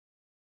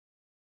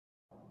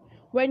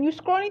When you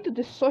scroll into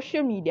the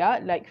social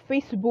media like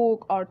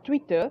Facebook or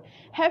Twitter,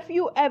 have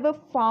you ever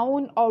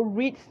found or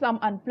read some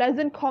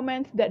unpleasant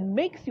comments that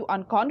makes you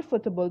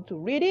uncomfortable to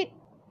read it?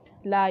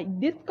 Like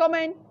this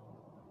comment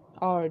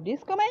or this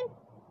comment?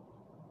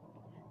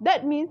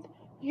 That means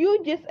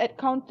you just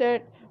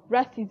encountered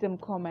racism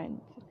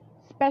comments,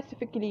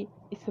 specifically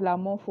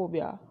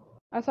Islamophobia.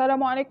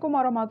 Assalamualaikum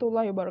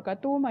warahmatullahi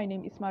wabarakatuh. My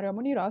name is Maria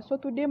Munira. So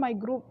today my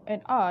group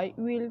and I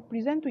will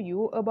present to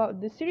you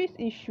about the serious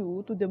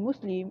issue to the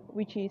Muslim,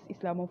 which is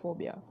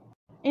Islamophobia.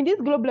 In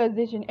this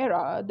globalization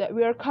era that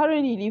we are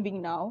currently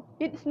living now,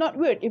 it's not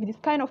weird if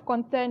this kind of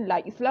content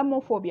like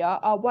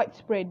Islamophobia are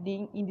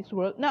widespreading in this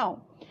world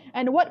now.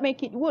 And what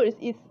makes it worse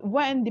is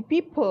when the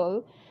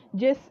people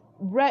just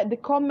read the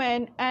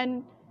comment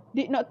and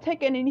did not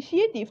take an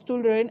initiative to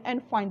learn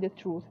and find the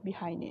truth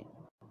behind it.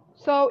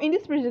 So in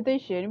this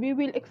presentation, we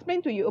will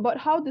explain to you about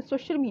how the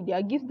social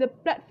media gives the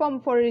platform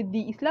for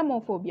the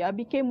Islamophobia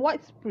became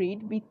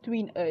widespread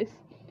between us,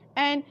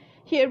 and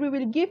here we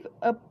will give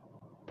a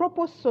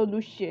proposed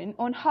solution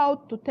on how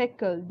to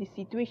tackle this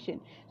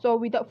situation. So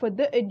without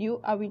further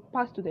ado, I will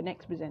pass to the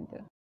next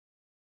presenter.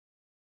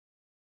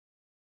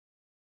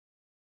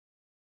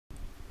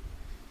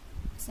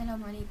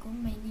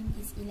 Assalamualaikum, my name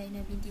is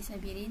Ilaina binti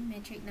Sabirin,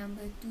 metric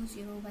number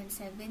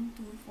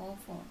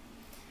 2017244.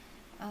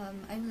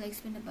 I will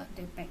explain about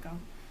the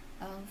background.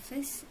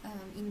 First,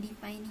 in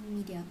defining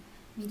media.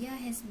 Media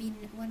has been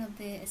one of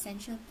the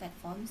essential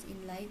platforms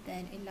in life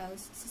that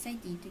allows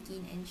society to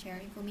gain and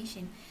share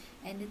information.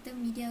 And the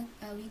term media,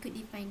 we could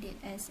define it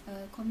as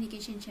a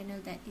communication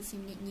channel that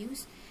disseminates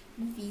news,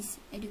 movies,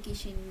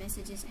 education,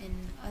 messages, and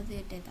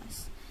other data.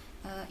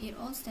 It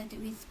all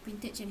started with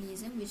printed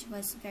journalism, which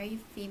was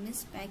very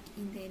famous back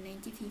in the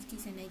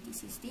 1950s and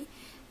 1960s,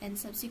 and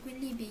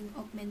subsequently being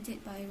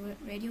augmented by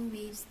radio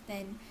waves,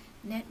 then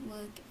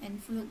network, and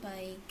followed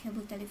by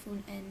cable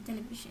telephone and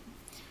television.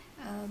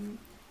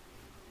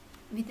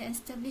 With the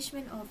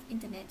establishment of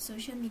internet,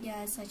 social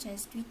media such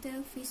as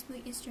Twitter,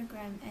 Facebook,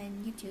 Instagram,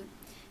 and YouTube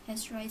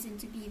has risen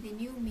to be the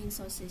new main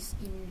sources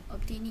in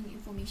obtaining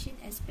information,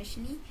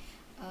 especially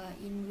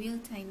in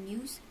real-time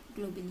news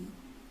globally.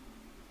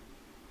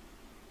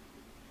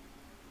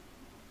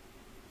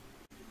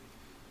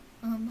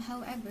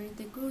 However,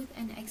 the growth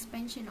and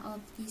expansion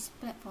of this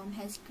platform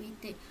has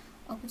created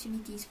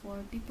opportunities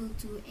for people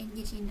to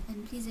engage in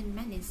unpleasant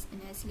manners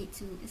and has led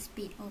to a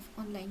spate of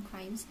online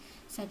crimes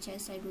such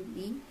as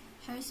cyberbullying,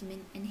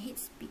 harassment, and hate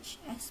speech,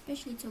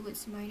 especially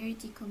towards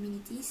minority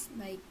communities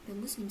like the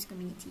Muslims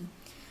community.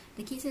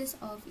 The cases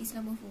of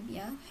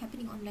Islamophobia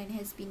happening online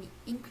has been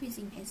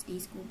increasing as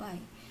days go by.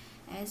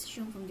 As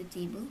shown from the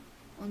table,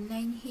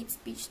 online hate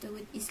speech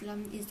toward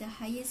Islam is the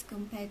highest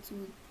compared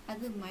to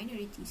other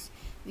minorities,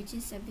 which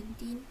is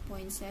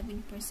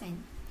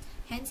 17.7%.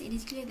 Hence, it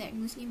is clear that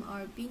Muslims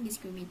are being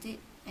discriminated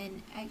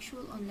and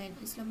actual online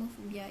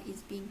Islamophobia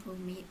is being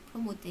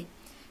promoted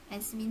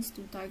as means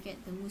to target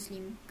the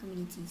Muslim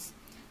communities.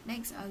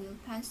 Next, I will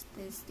pass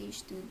the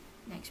stage to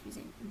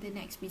the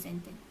next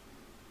presenter.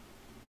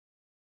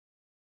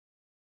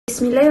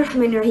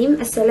 Bismillahirrahmanirrahim.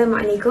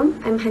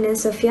 Assalamualaikum. I'm Hanan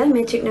Sofia,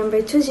 metric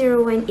number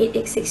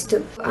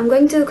 2018862. I'm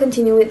going to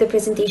continue with the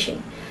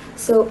presentation.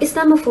 So,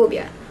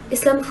 Islamophobia.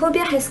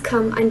 Islamophobia has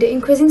come under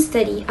increasing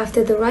study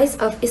after the rise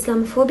of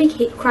Islamophobic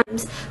hate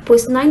crimes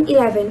post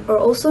 9/11, or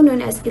also known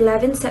as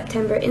 11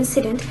 September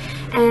incident,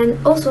 and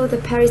also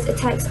the Paris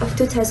attacks of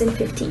 2015.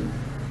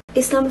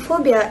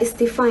 Islamophobia is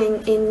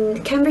defined in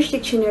Cambridge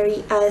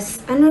Dictionary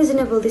as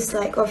unreasonable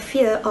dislike or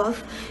fear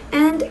of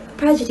and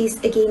prejudice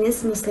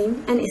against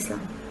Muslim and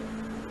Islam.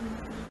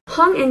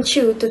 Hong and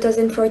Chu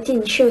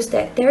 2014 shows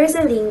that there is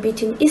a link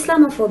between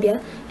Islamophobia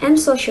and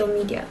social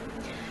media.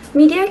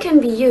 Media can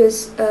be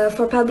used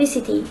for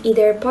publicity,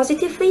 either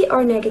positively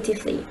or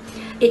negatively.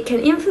 It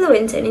can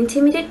influence and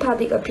intimidate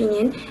public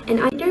opinion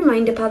and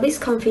undermine the public's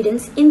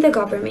confidence in the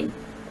government.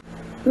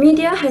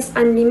 Media has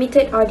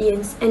unlimited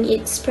audience and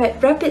it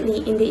spread rapidly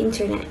in the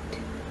internet.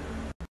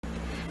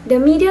 The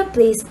media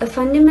plays a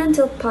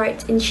fundamental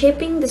part in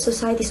shaping the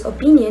society's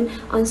opinion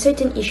on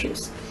certain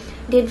issues.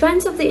 The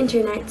advance of the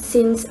internet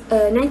since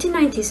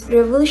 1990s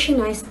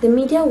revolutionized the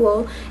media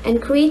world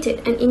and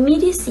created an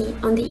immediacy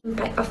on the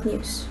impact of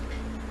news.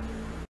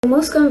 The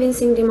most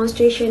convincing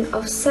demonstration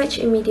of such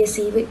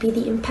immediacy would be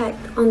the impact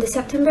on the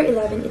September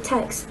 11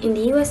 attacks in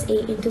the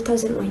USA in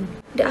 2001.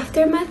 The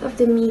aftermath of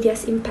the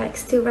media's impact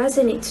still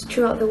resonates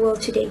throughout the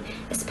world today,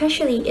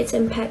 especially its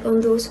impact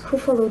on those who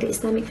follow the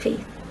Islamic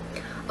faith.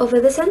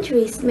 Over the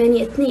centuries,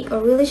 many ethnic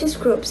or religious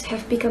groups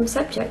have become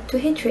subject to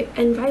hatred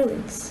and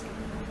violence.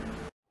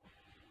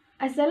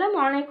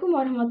 Assalamualaikum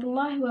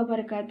warahmatullahi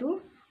wabarakatuh.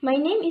 My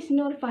name is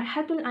Nur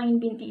Farhatul Ain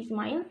binti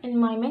Ismail and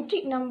my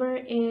metric number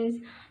is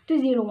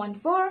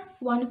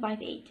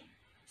 2014158.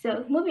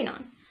 So, moving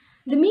on.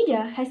 The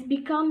media has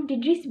become the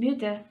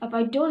distributor of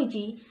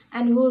ideology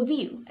and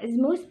worldview, as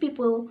most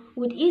people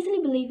would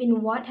easily believe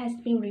in what has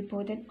been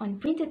reported on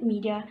printed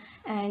media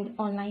and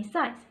online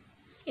sites.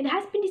 It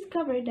has been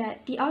discovered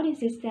that the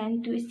audiences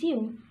tend to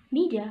assume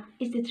media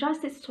is the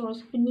trusted source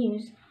for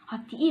news, of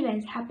the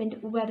events happened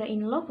whether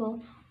in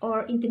local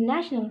or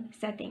international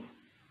setting.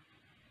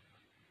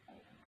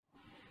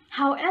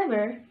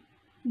 However,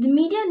 the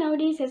media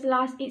nowadays has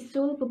lost its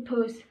sole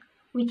purpose,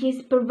 which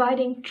is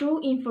providing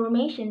true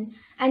information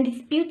and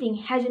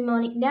disputing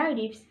hegemonic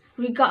narratives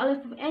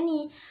regardless of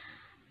any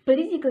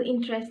political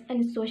interest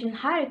and social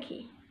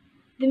hierarchy.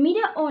 The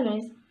media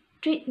owners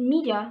treat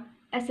media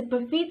as a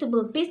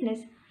profitable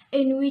business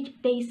in which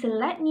they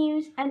select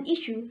news and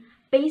issue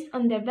based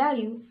on their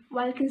value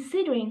while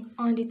considering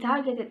on the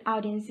targeted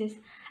audiences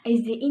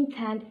as they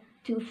intend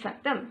to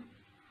affect them.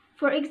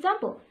 For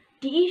example,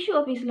 the issue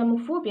of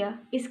Islamophobia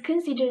is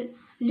considered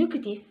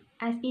lucrative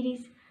as it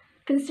is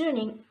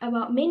concerning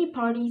about many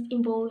parties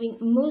involving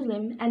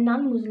Muslim and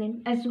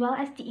non-Muslim as well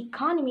as the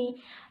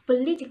economy,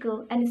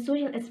 political and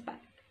social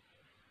aspect.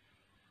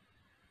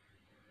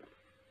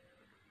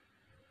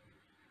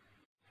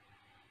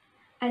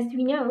 As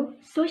we know,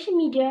 social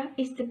media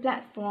is the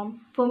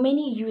platform for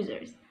many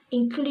users,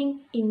 including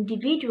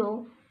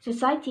individual,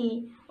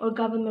 society, or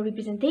government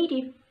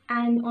representative,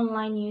 and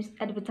online news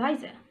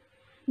advertiser.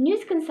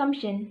 News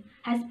consumption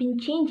has been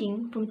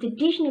changing from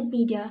traditional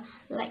media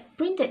like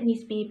printed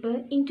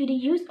newspaper into the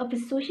use of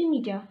social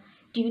media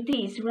due to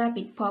its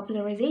rapid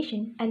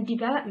popularization and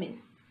development.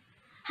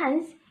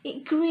 Hence,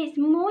 it creates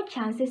more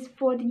chances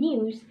for the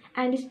news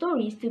and the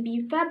stories to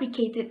be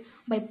fabricated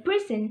by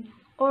person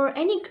or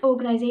any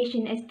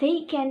organization as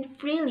they can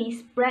freely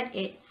spread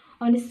it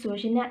on the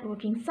social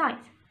networking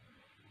sites.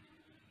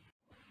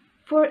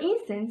 For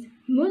instance,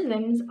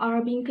 Muslims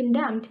are being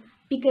condemned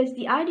because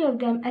the idea of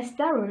them as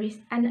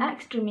terrorists and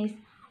extremists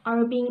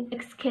are being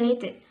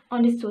escalated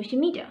on the social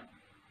media.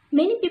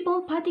 Many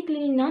people,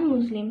 particularly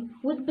non-Muslim,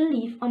 would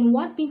believe on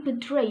what being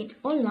portrayed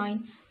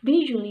online,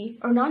 visually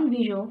or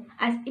non-visual,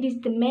 as it is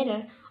the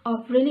matter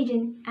of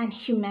religion and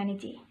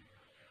humanity.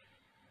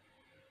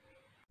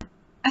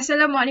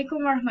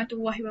 Assalamualaikum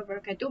warahmatullahi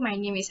wabarakatuh. My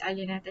name is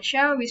Alia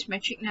Natasha with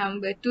metric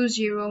number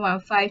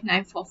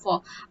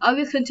 2015944. I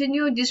will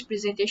continue this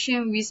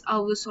presentation with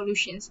our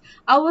solutions.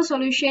 Our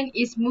solution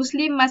is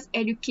Muslims must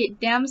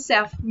educate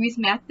themselves with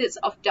methods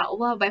of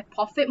da'wah by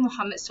Prophet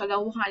Muhammad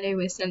SAW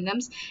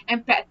and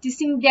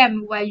practicing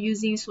them while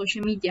using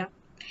social media.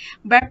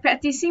 By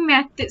practicing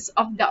methods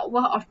of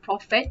da'wah of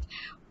Prophet,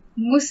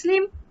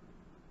 Muslims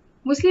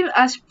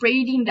are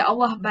spreading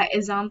da'wah by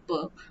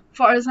example.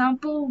 For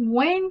example,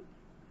 when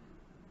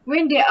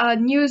there are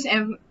news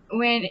and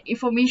when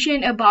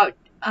information about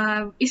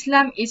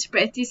Islam is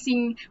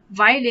practicing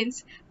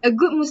violence, a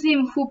good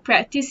Muslim who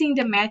practicing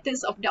the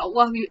methods of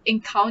da'wah will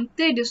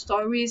encounter the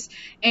stories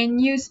and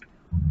news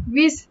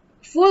with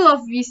full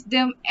of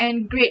wisdom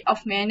and great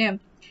of manner,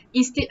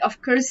 instead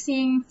of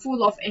cursing,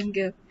 full of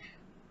anger.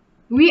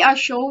 We are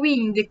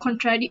showing the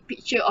contradict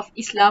picture of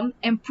Islam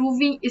and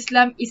proving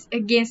Islam is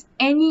against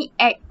any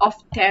act of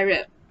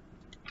terror.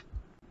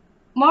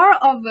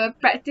 Moreover,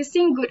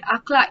 practicing good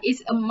akhlaq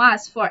is a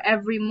must for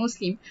every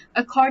Muslim.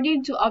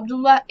 According to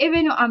Abdullah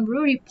ibn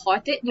Amr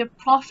reported, the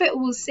Prophet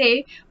will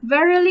say,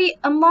 "Verily,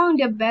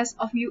 among the best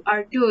of you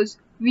are those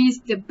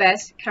with the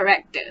best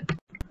character."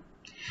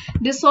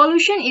 The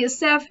solution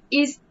itself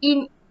is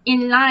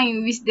in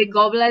line with the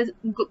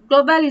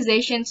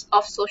globalizations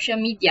of social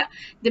media.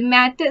 The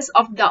methods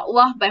of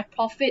da'wah by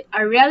Prophet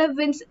are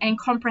relevant and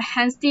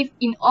comprehensive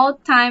in all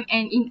time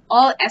and in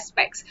all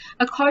aspects.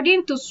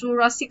 According to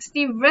Surah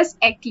 60 verse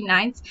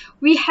 89,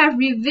 we have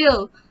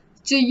revealed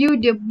to you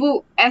the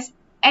book as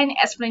an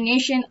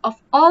explanation of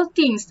all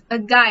things, a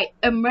guide,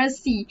 a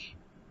mercy,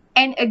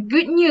 and a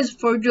good news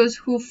for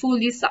those who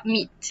fully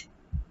submit.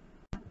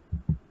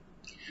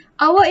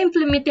 Our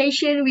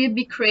implementation will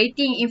be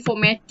creating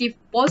informative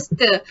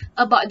poster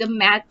about the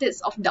methods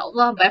of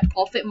da'wah by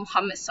Prophet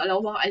Muhammad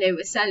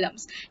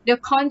SAW. The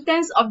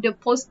contents of the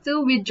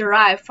poster will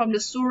derive from the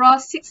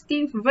Surah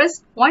 16 verse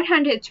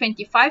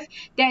 125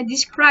 that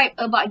describe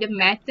about the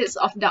methods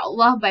of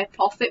da'wah by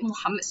Prophet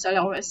Muhammad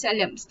SAW,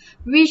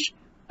 which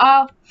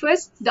are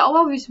first,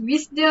 da'wah with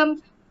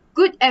wisdom,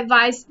 good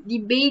advice,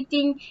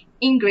 debating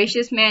in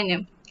gracious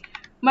manner.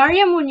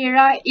 Maria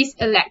Munira is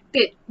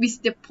elected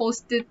with the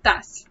poster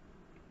task.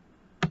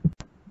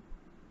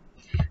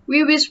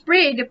 We will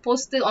spread the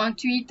poster on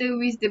Twitter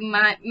with the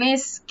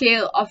mass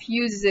scale of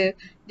users.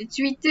 The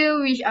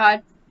Twitter which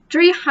are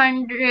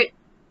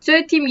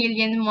 330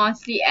 million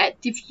monthly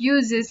active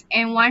users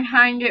and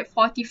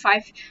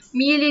 145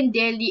 million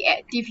daily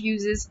active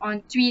users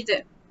on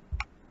Twitter.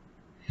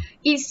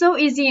 It's so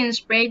easy in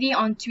spreading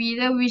on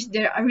Twitter with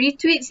the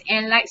retweets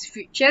and likes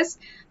features.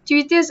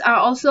 Twitters are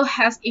also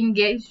has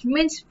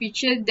engagement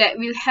feature that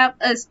will help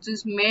us to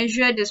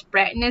measure the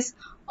spreadness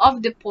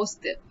of the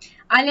poster.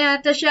 Alia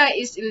Natasha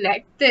is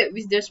elected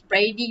with the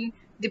spreading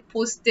the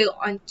poster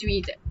on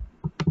Twitter.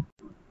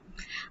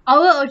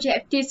 Our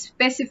objective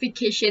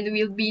specification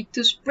will be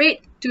to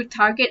spread to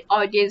target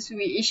audience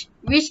which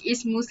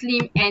is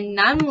Muslim and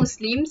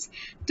non-Muslims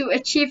to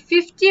achieve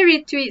 50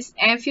 retweets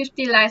and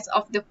 50 likes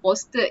of the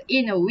poster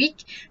in a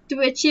week, to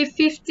achieve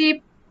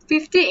 50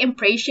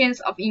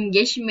 impressions of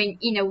engagement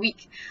in a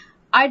week.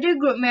 Other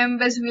group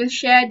members will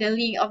share the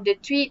link of the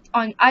tweet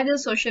on other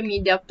social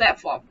media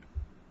platforms.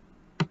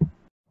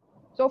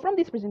 So from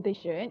this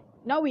presentation,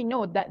 now we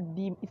know that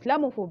the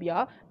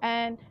Islamophobia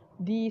and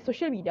the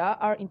social media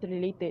are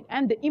interrelated,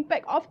 and the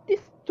impact of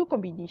these two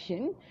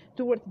combinations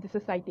towards the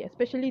society,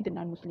 especially the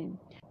non-Muslim.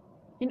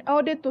 In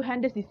order to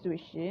handle this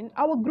situation,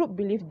 our group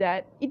believes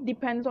that it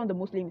depends on the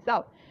Muslim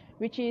itself,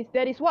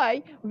 that is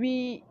why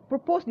we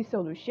propose this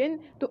solution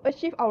to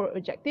achieve our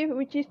objective,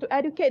 which is to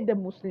educate the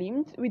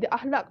Muslims with the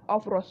akhlaq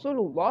of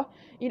Rasulullah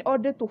in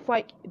order to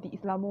fight the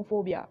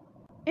Islamophobia.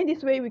 In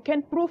this way, we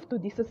can prove to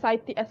the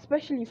society,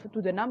 especially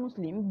to the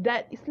non-Muslim,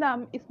 that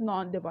Islam is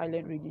not the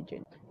violent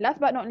religion. Last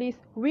but not least,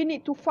 we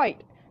need to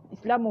fight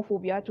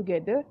Islamophobia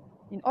together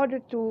in order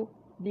to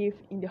live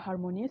in the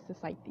harmonious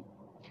society.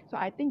 So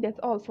I think that's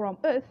all from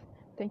us.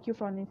 Thank you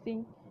for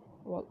listening.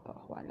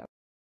 Wallahu a'lam.